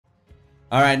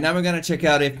Alright, now we're gonna check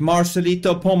out if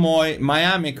Marcelito Pomoy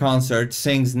Miami concert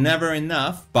sings Never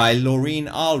Enough by Loren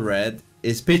Allred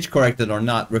is pitch corrected or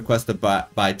not, requested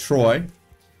by Troy.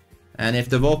 And if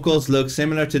the vocals look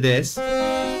similar to this,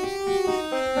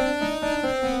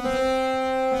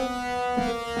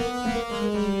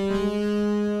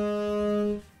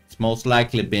 it's most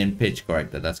likely been pitch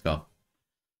corrected. Let's go.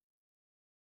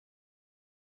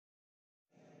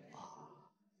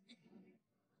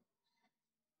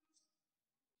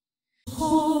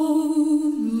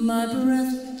 Hold my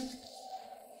breath,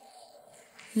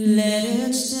 let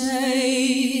it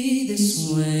stay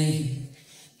this way,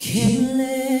 can't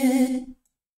let.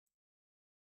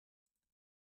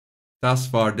 Thus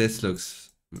far, this looks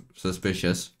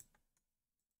suspicious.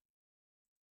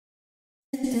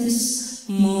 This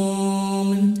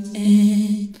moment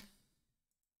end.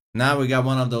 Now we got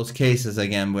one of those cases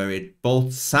again where it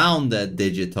both sounded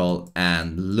digital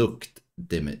and looked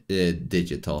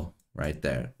digital. Right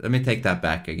there. Let me take that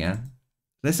back again.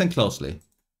 Listen closely.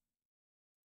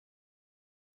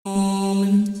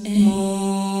 Moment,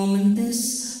 moment,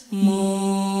 this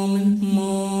moment,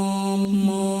 moment,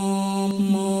 moment,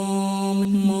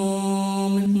 moment,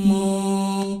 moment,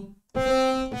 moment.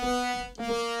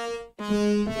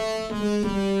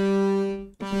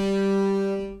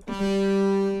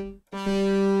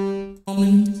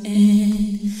 Moment,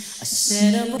 and I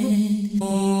said a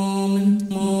moment,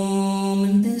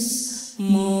 moment, this.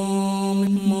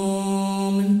 Moment,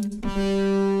 moment,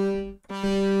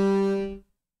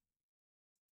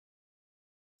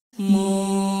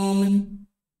 moment,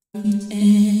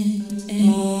 and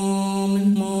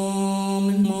moment,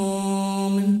 moment,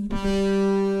 moment.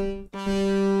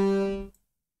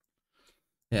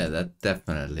 Yeah, that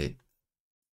definitely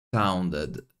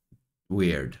sounded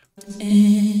weird. And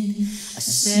I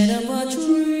said about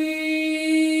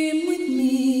dream with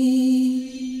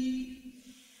me,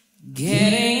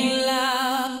 getting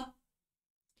loud.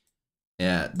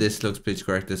 Yeah, this looks pitch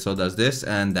corrected, so does this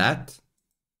and that.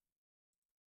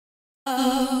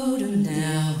 Louder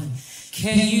now,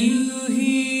 can you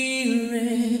hear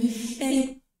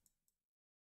it?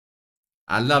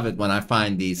 I love it when I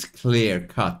find these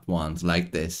clear-cut ones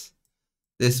like this.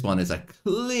 This one is a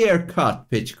clear-cut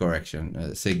pitch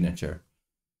correction signature.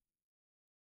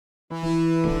 Let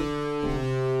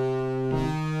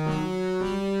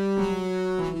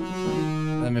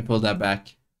me pull that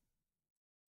back.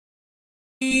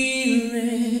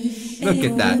 Look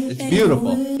at that, it's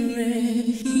beautiful.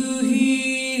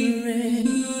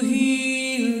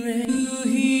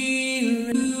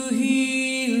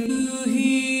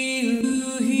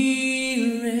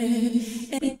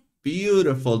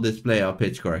 Beautiful display of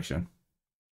pitch correction.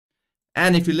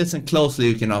 And if you listen closely,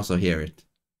 you can also hear it.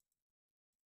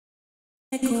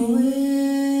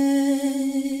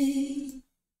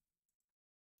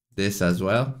 This as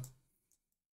well.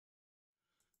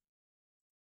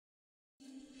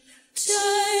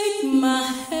 Take my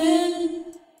hand.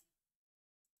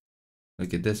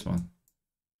 Look at this one.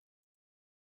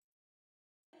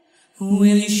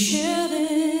 Will you share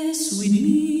this with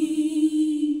me?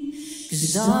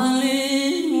 'Cause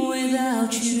darling,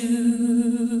 without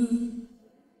you,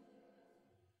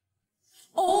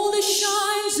 all the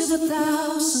shines of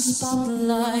 1,000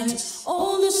 spotlights,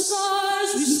 all the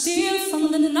stars we steal from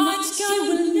the night sky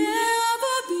will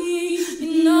never be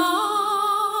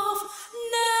enough,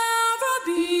 never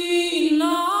be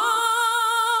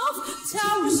enough.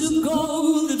 Towers of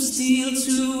gold of steel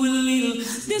too little,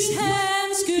 this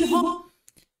hands could hold.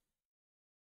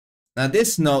 Now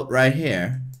this note right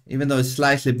here, even though it's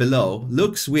slightly below,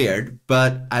 looks weird,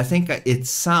 but I think it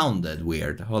sounded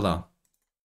weird. Hold on.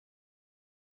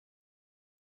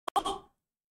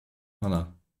 Hold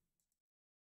on.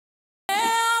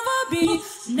 Never be,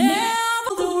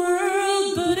 never the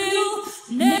world, but it'll,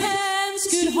 hands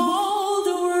could hold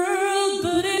the world,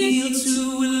 but it'll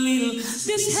too little,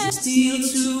 this has steel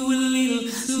too little,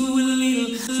 too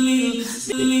little, too little,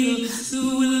 too little, too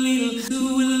little, too little, too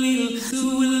little,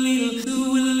 too little, too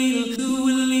little,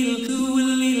 too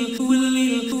little, too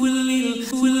little, too little,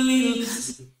 too little.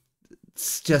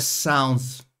 It just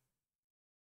sounds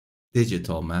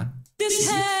digital, man. This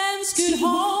hands could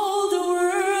hold the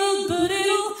world, but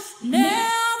it'll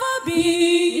never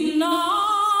be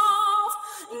enough,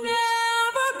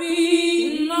 never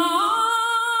be enough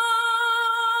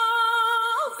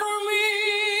for me.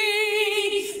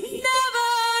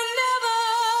 Never, never,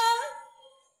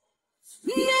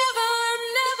 never,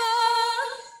 never,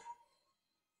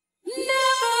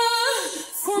 never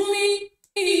for me.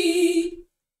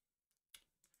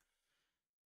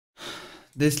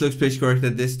 This looks pitch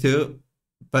corrected, this too.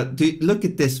 But look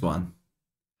at this one.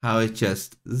 How it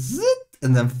just zit.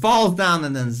 and then falls down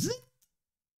and then zip.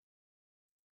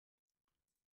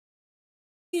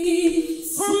 For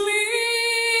me,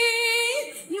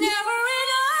 never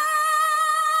enough,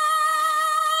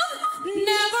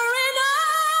 never enough.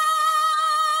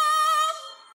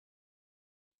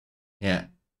 Yeah,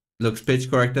 looks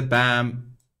pitch corrected,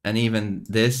 bam, and even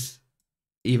this,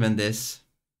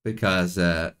 because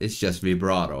it's just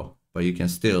vibrato, but you can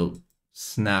still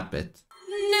snap it.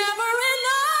 Never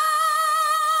enough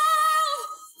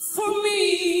for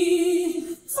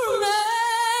me, for me,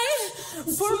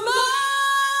 for my.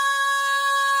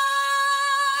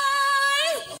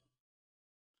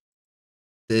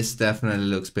 This definitely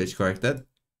looks pitch corrected.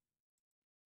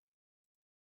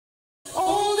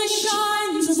 All the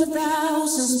shines of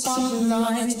 1,000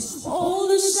 spotlights, all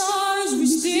the stars we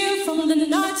steal from the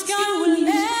night sky will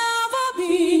never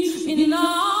be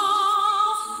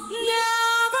enough,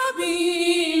 never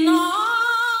be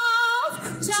enough.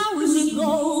 Towers of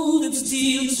gold of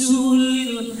steel too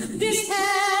little, these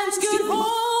hands could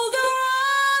hold a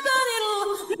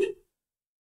little.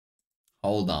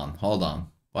 Hold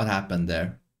on. What happened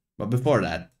there? But before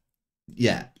that,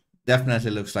 yeah, definitely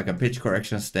looks like a pitch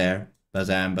correction there.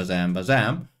 Bazam, bazam,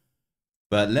 bazam.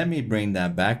 But let me bring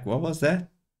that back. What was that?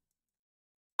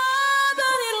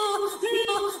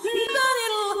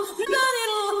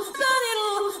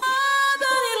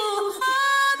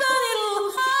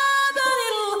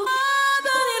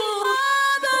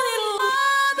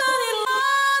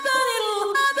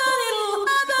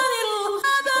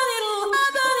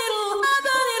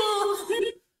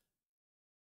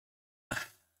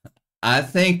 I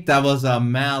think that was a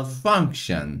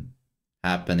malfunction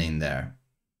happening there.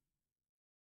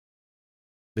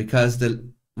 Because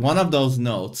one of those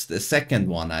notes, the second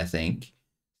one, I think,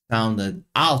 sounded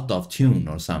out of tune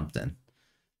or something.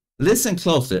 Listen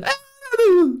closer.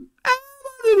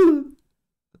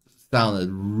 Sounded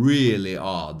really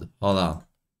odd. Hold on.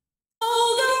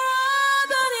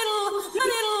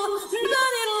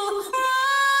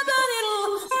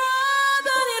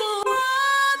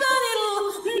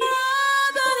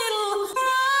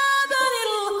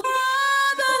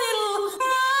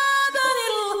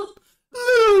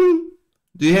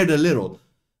 Do you hear the little?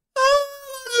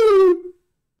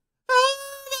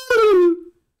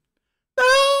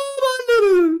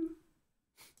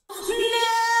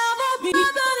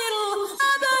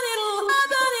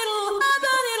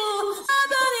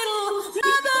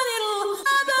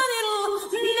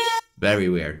 Very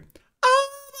weird.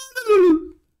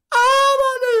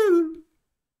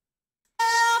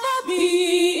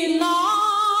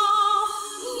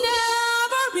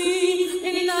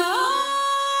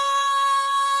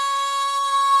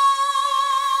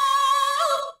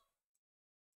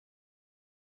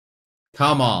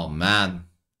 Come on, man.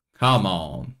 Come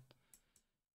on.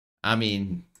 I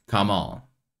mean, come on.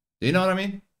 Do you know what I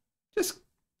mean? Just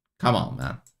come on,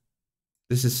 man.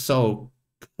 This is so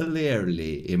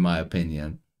clearly, in my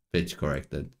opinion, pitch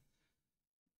corrected.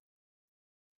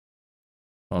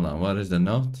 Hold on, what is the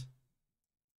note?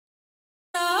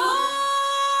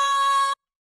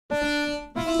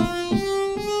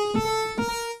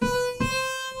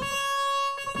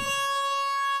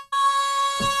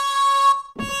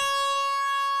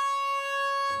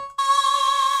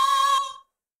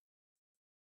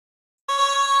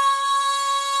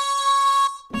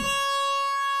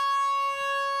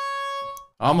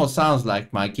 Almost sounds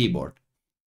like my keyboard.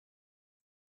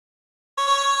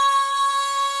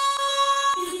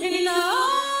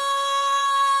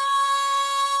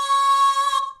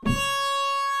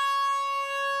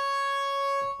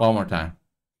 One more time.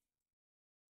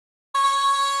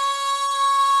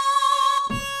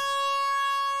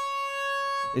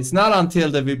 It's not until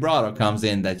the vibrato comes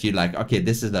in that you're like, okay,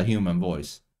 this is the human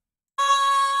voice.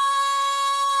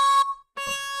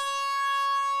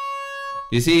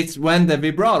 You see, it's when the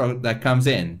vibrato that comes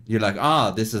in, you're like,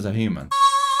 ah, this is a human.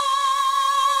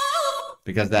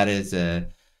 Because that is,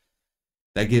 that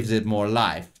gives it more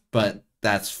life. But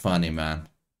that's funny, man.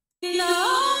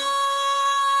 Now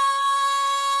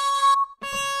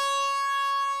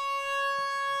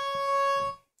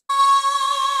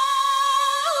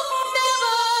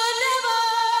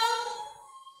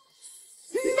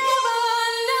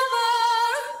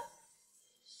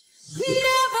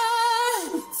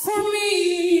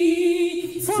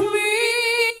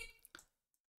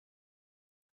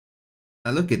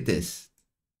look at this.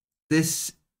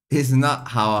 This is not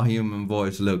how a human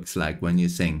voice looks like when you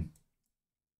sing.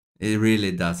 It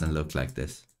really doesn't look like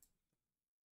this.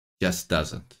 Just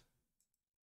doesn't.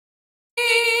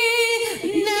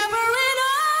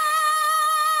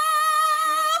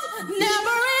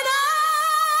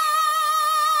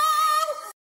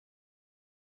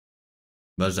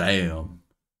 Bazam.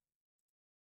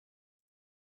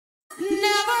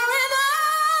 Never enough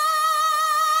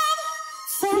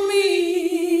for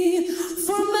me,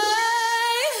 for me,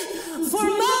 for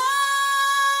me.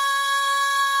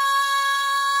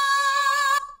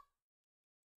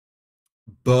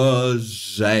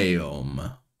 Bazam.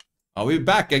 Are we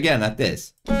back again at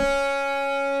this?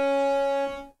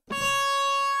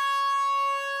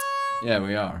 Yeah,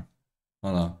 we are.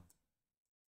 Hold on.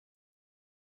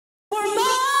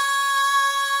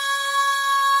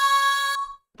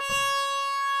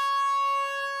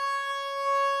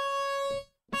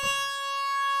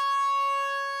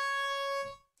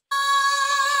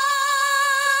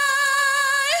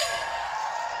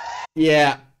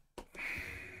 Yeah.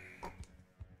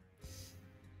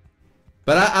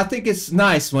 But I think it's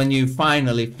nice when you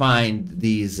finally find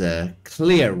these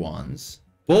clear ones,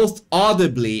 both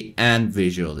audibly and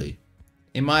visually.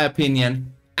 In my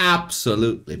opinion,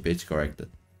 absolutely pitch corrected.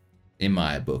 In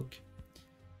my book.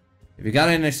 If you got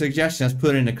any suggestions,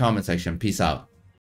 put it in the comment section. Peace out.